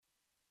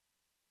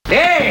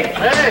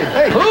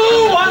Hey,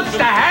 who wants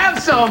to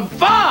have some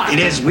fun? It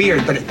is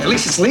weird, but at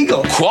least it's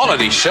legal.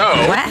 Quality show.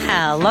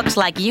 Well, looks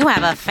like you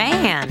have a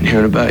fan.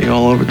 Hearing about you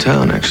all over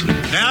town, actually.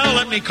 Now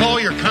let me call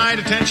your kind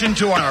attention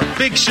to our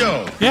big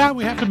show. Yeah,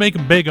 we have to make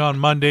them big on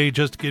Monday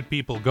just to get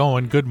people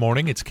going. Good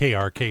morning, it's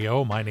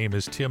KRKO. My name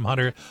is Tim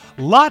Hunter.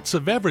 Lots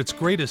of Everett's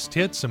greatest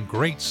hits, some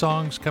great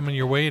songs coming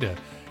your way to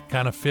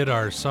kind of fit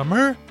our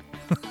summer.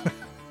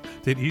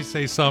 Did he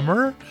say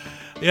summer?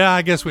 Yeah,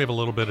 I guess we have a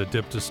little bit of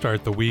dip to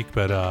start the week,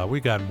 but we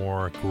got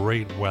more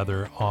great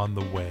weather on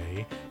the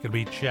way. Going to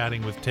be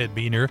chatting with Ted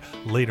Beener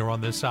later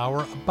on this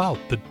hour about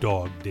the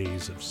dog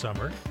days of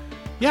summer.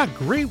 Yeah,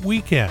 great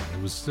weekend.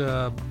 It was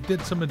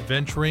did some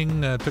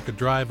adventuring, took a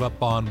drive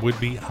up on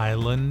Whidbey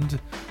Island,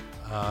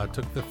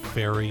 took the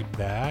ferry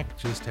back,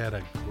 just had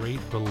a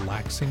great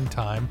relaxing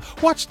time.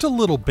 Watched a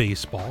little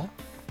baseball.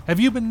 Have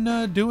you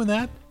been doing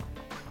that?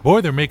 Boy,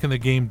 they're making the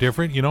game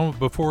different. You know,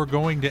 before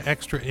going to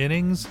extra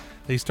innings,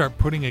 they start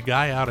putting a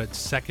guy out at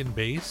second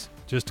base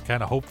just to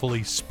kind of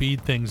hopefully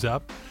speed things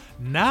up.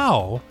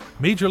 Now,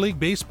 Major League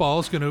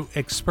Baseball is going to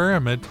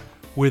experiment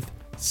with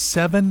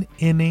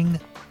 7-inning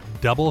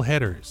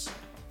doubleheaders.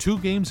 2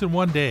 games in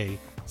one day,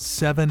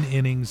 7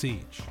 innings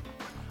each.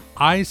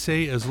 I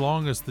say as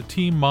long as the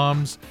team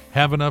moms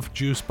have enough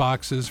juice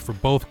boxes for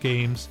both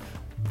games,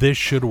 this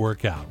should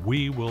work out.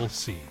 We will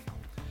see.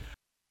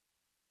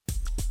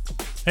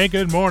 Hey,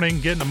 good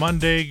morning. Getting a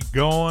Monday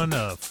going,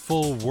 a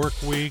full work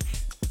week,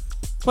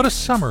 but a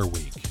summer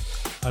week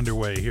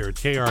underway here at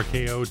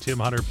KRKO. Tim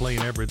Hunter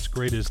playing Everett's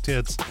greatest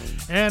hits.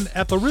 And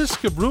at the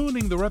risk of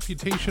ruining the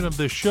reputation of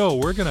this show,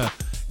 we're going to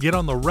get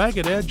on the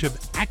ragged edge of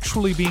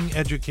actually being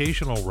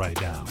educational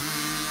right now.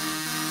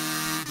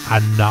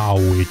 And now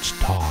it's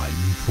time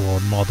for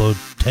another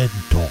TED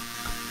Talk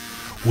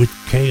with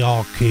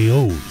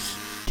KRKO's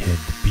Ted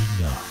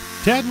Beener.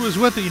 Ted was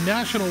with the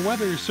National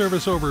Weather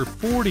Service over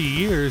 40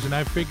 years, and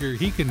I figure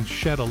he can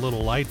shed a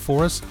little light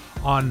for us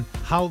on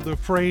how the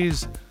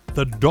phrase,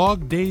 the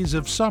dog days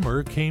of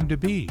summer, came to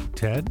be.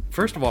 Ted?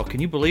 First of all,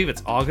 can you believe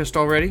it's August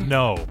already?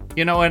 No.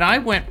 You know, and I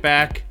went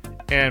back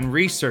and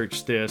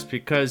researched this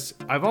because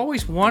I've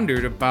always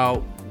wondered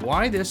about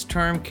why this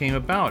term came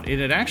about. And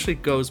it actually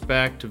goes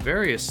back to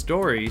various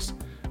stories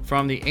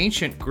from the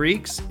ancient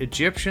Greeks,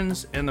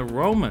 Egyptians, and the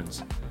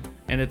Romans.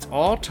 And it's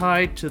all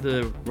tied to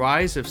the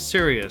rise of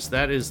Sirius.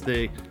 That is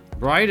the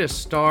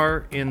brightest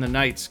star in the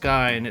night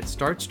sky, and it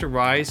starts to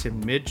rise in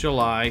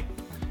mid-July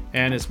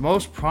and is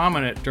most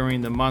prominent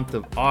during the month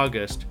of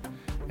August.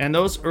 And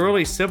those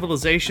early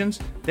civilizations,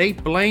 they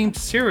blamed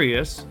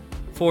Sirius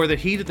for the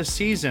heat of the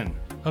season.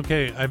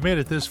 Okay, I've made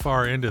it this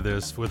far into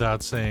this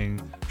without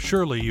saying,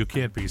 surely you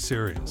can't be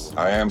serious.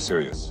 I am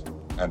serious,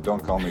 and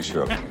don't call me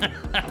Shirley.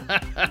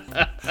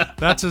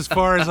 That's as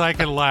far as I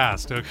can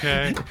last,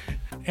 okay?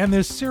 And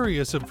this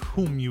Sirius of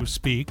whom you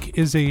speak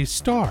is a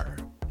star.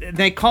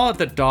 They call it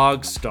the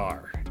dog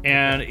star,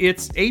 and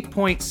it's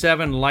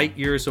 8.7 light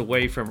years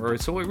away from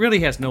Earth, so it really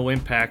has no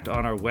impact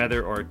on our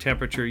weather or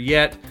temperature.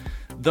 Yet,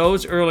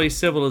 those early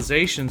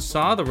civilizations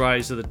saw the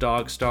rise of the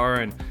dog star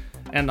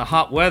and the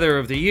hot weather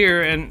of the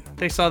year, and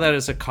they saw that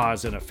as a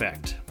cause and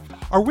effect.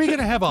 Are we going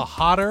to have a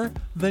hotter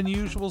than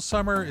usual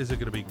summer? Is it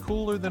going to be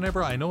cooler than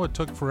ever? I know it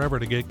took forever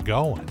to get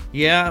going.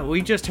 Yeah,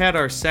 we just had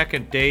our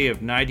second day of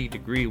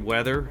 90-degree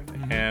weather,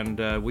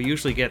 and we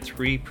usually get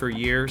 3 per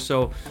year.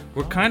 So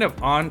we're kind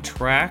of on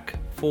track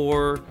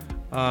for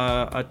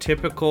a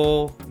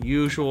typical,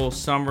 usual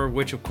summer,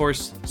 which, of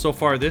course, so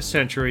far this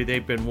century,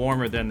 they've been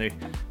warmer than they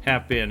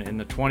have been in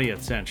the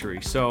 20th century.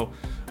 So,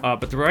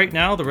 but right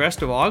now, the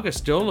rest of August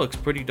still looks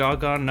pretty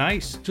doggone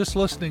nice. Just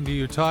listening to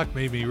you talk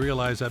made me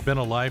realize I've been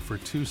alive for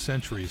 2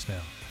 centuries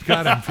now.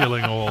 God, I'm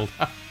feeling old.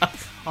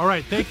 All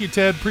right, thank you,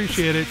 Ted.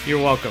 Appreciate it.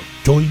 You're welcome.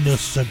 Join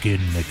us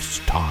again next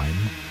time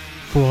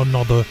for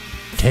another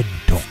TED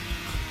Talk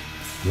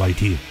right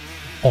here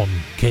on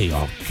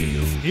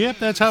KRKO. Yep,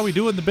 that's how we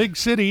do it in the big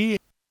city.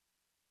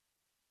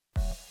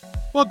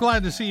 Well,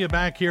 glad to see you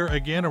back here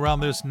again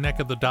around this neck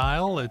of the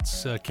dial.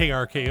 It's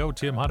KRKO,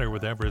 Tim Hunter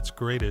with Everett's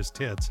greatest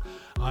hits.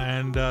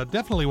 And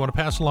definitely want to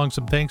pass along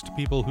some thanks to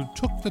people who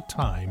took the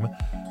time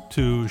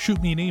to shoot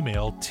me an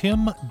email,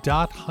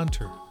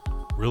 tim.hunter,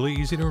 really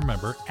easy to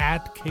remember,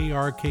 at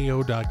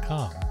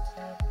krko.com.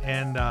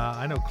 And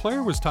I know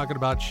Claire was talking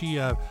about she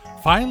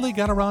finally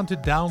got around to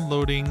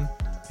downloading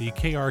the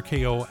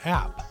KRKO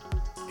app.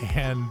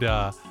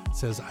 And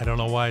says, I don't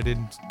know why I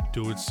didn't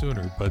do it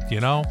sooner, but you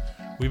know,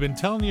 we've been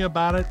telling you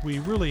about it. We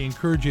really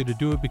encourage you to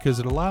do it because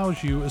it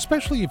allows you,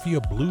 especially if you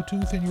have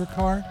Bluetooth in your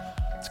car,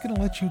 it's going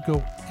to let you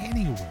go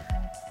anywhere.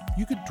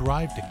 You could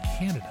drive to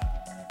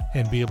Canada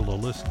and be able to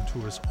listen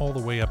to us all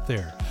the way up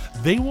there.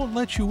 They won't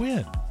let you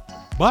in,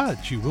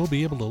 but you will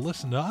be able to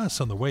listen to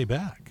us on the way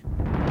back.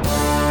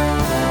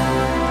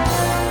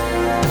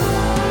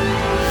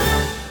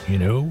 You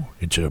know,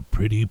 it's a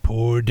pretty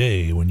poor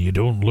day when you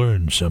don't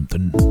learn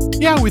something.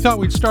 Yeah, we thought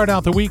we'd start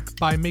out the week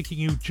by making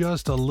you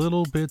just a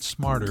little bit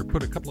smarter.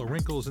 Put a couple of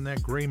wrinkles in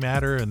that gray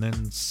matter and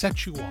then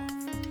set you off.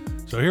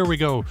 So here we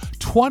go.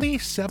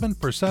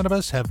 27% of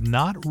us have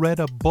not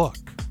read a book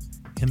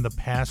in the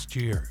past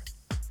year.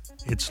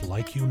 It's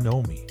like you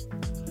know me.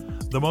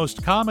 The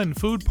most common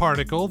food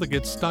particle that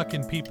gets stuck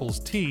in people's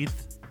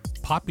teeth,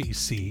 poppy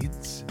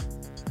seeds.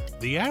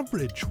 The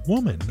average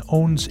woman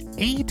owns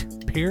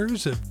 8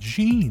 pairs of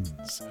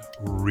jeans.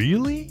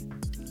 Really?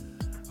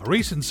 A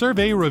recent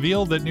survey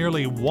revealed that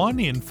nearly 1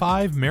 in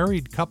 5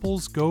 married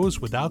couples goes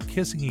without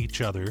kissing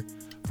each other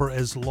for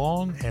as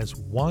long as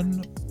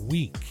 1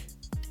 week.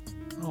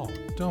 Oh,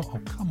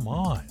 come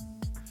on.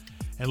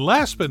 And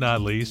last but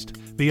not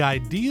least, the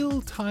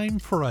ideal time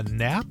for a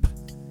nap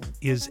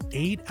is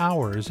 8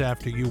 hours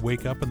after you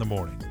wake up in the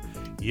morning.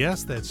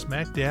 Yes, that's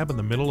smack dab in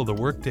the middle of the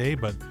workday,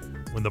 but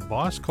when the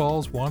boss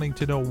calls wanting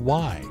to know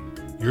why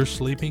you're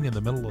sleeping in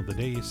the middle of the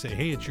day, you say,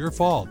 hey, it's your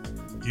fault.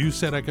 You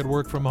said I could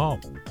work from home,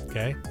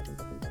 okay?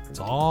 It's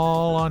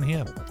all on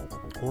him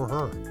or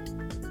her.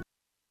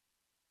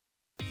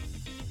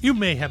 You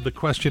may have the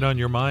question on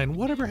your mind,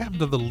 whatever happened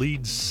to the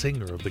lead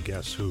singer of the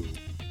Guess Who,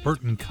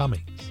 Burton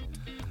Cummings?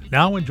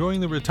 Now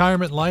enjoying the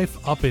retirement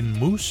life up in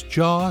Moose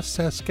Jaw,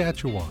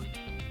 Saskatchewan.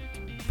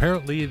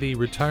 Apparently the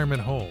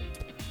retirement home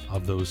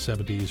of those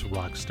 70s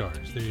rock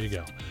stars. There you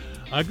go.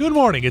 Good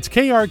morning. It's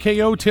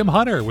KRKO Tim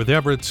Hunter with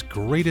Everett's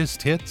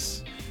Greatest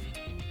Hits.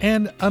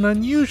 And an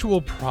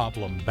unusual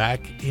problem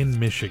back in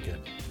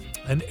Michigan.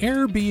 An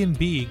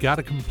Airbnb got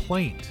a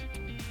complaint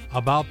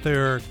about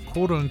their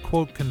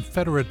quote-unquote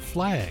Confederate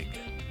flag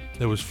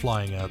that was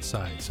flying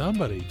outside.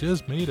 Somebody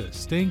just made a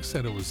stink,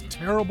 said it was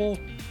terrible.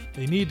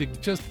 They need to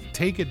just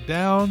take it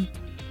down.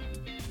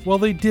 Well,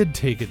 they did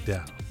take it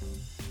down.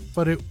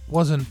 But it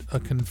wasn't a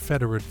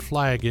Confederate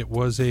flag. It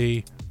was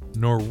a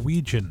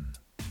Norwegian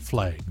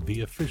flag,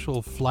 the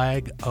official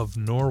flag of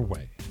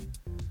Norway.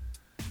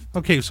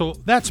 Okay, so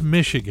that's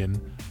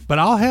Michigan, but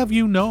I'll have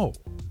you know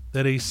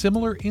that a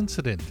similar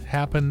incident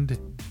happened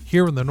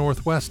here in the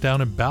Northwest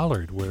down in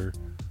Ballard, where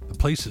the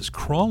place is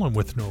crawling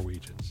with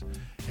Norwegians.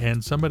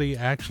 And somebody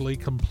actually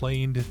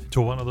complained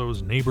to one of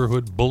those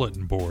neighborhood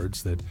bulletin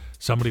boards that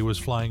somebody was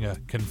flying a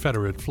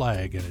Confederate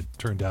flag, and it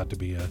turned out to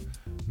be a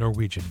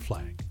Norwegian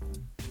flag.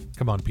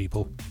 Come on,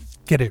 people,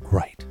 get it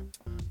right.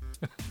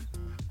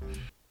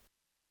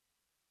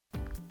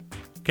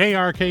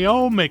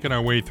 KRKO, making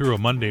our way through a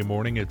Monday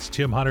morning. It's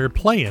Tim Hunter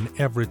playing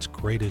Everett's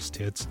Greatest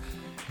Hits,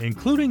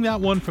 including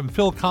that one from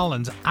Phil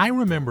Collins. I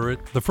remember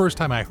it the first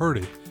time I heard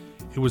it.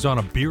 It was on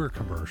a beer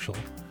commercial.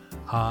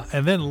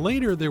 And then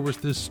later there was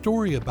this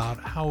story about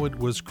how it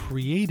was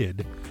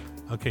created.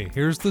 Okay,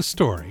 here's the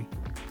story.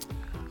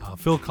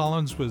 Phil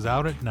Collins was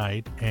out at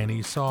night and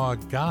he saw a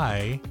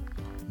guy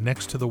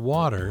next to the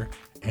water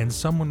and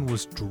someone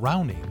was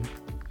drowning.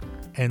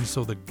 And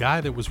so the guy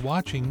that was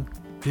watching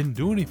didn't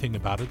do anything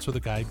about it, so the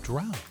guy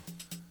drowned.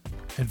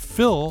 And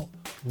Phil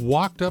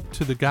walked up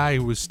to the guy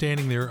who was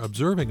standing there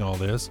observing all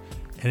this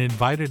and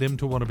invited him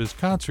to one of his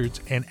concerts.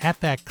 And at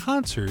that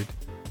concert,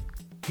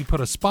 he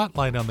put a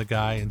spotlight on the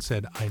guy and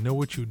said, I know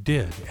what you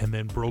did, and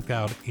then broke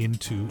out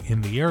into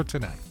In the Air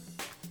Tonight.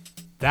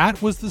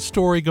 That was the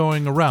story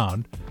going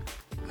around,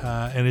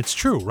 and it's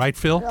true, right,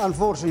 Phil?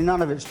 Unfortunately,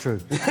 none of it's true.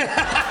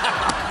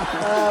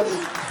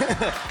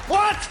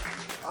 What?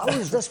 I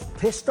was just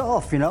pissed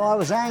off, I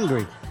was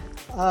angry.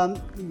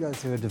 You go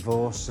through a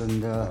divorce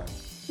and,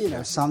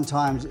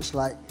 sometimes it's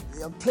like,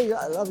 please,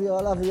 I love you,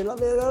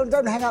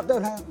 don't hang up.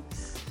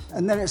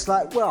 And then it's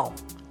like, well,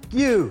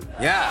 you.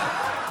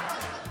 Yeah.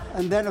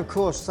 And then, of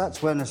course,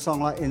 that's when a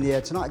song like In the Air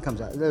Tonight comes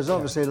out. There's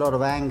obviously a lot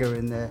of anger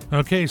in there.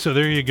 Okay, so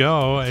there you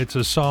go. It's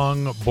a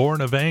song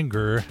born of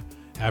anger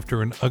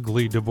after an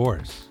ugly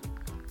divorce.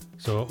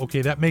 So,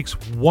 okay, that makes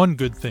one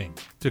good thing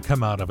to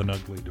come out of an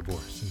ugly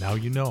divorce. Now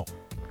you know.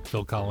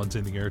 Phil Collins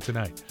In the Air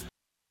Tonight.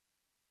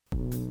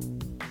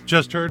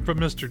 Just heard from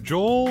Mr.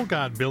 Joel,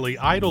 got Billy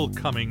Idol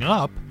coming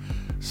up.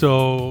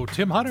 So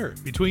Tim Hunter,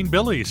 Between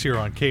Billies here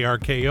on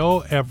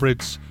KRKO,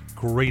 Everett's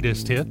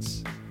Greatest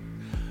Hits.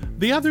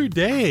 The other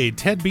day,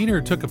 Ted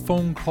Beener took a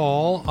phone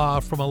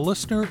call from a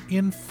listener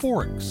in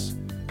Forks.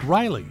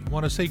 Riley,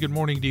 want to say good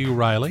morning to you,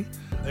 Riley.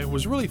 It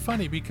was really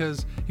funny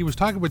because he was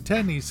talking with Ted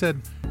and he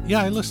said,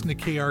 yeah, I listen to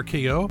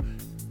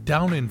KRKO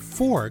down in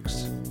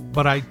Forks,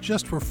 but I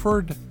just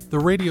referred the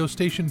radio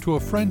station to a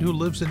friend who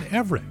lives in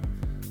Everett.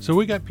 So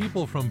we got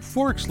people from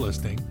Forks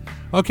listening.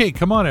 Okay,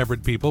 come on,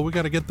 Everett people. We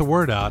got to get the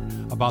word out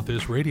about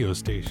this radio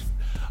station.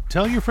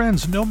 Tell your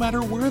friends no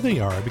matter where they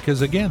are,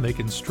 because, again, they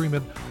can stream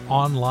it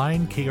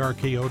online,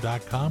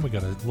 krko.com. We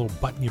got a little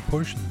button you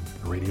push, and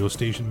the radio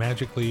station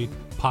magically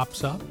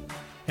pops up.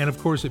 And, of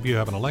course, if you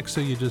have an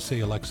Alexa, you just say,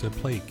 Alexa,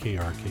 play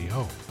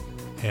KRKO.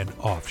 And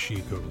off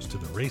she goes to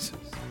the races.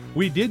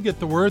 We did get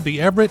the word.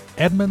 The Everett,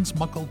 Edmonds,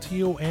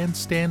 Mukilteo, and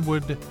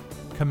Stanwood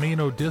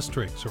Camino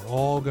districts are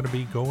all going to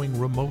be going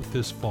remote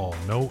this fall.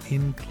 No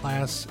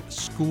in-class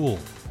school.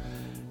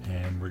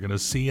 And we're going to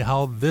see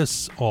how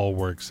this all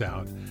works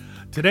out.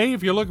 Today,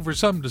 if you're looking for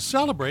something to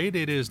celebrate,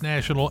 it is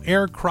National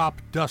Air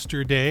Crop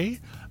Duster Day,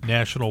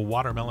 National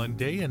Watermelon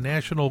Day, and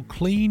National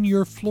Clean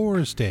Your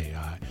Floors Day.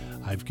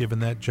 I've given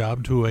that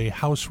job to a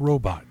house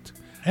robot.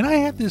 And I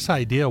had this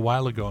idea a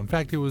while ago. In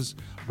fact, it was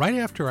right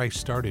after I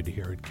started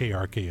here at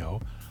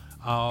KRKO.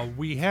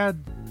 We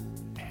had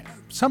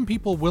some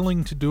people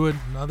willing to do it,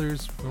 and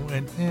others,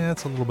 and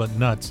it's a little bit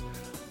nuts.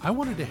 I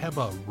wanted to have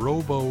a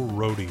robo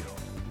rodeo.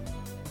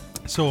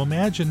 So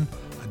imagine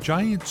a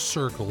giant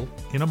circle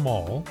in a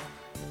mall,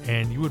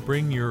 and you would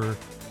bring your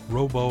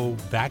robo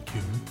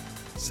vacuum,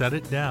 set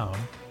it down,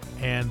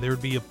 and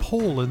there'd be a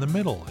pole in the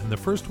middle, and the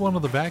first one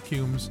of the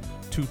vacuums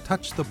to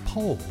touch the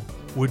pole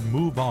would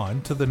move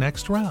on to the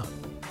next round.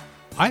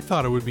 I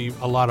thought it would be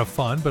a lot of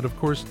fun, but of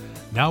course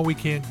now we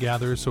can't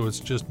gather, so it's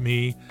just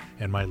me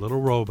and my little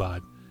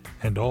robot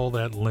and all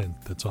that lint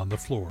that's on the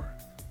floor,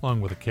 along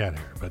with a cat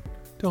hair. But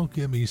don't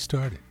get me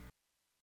started.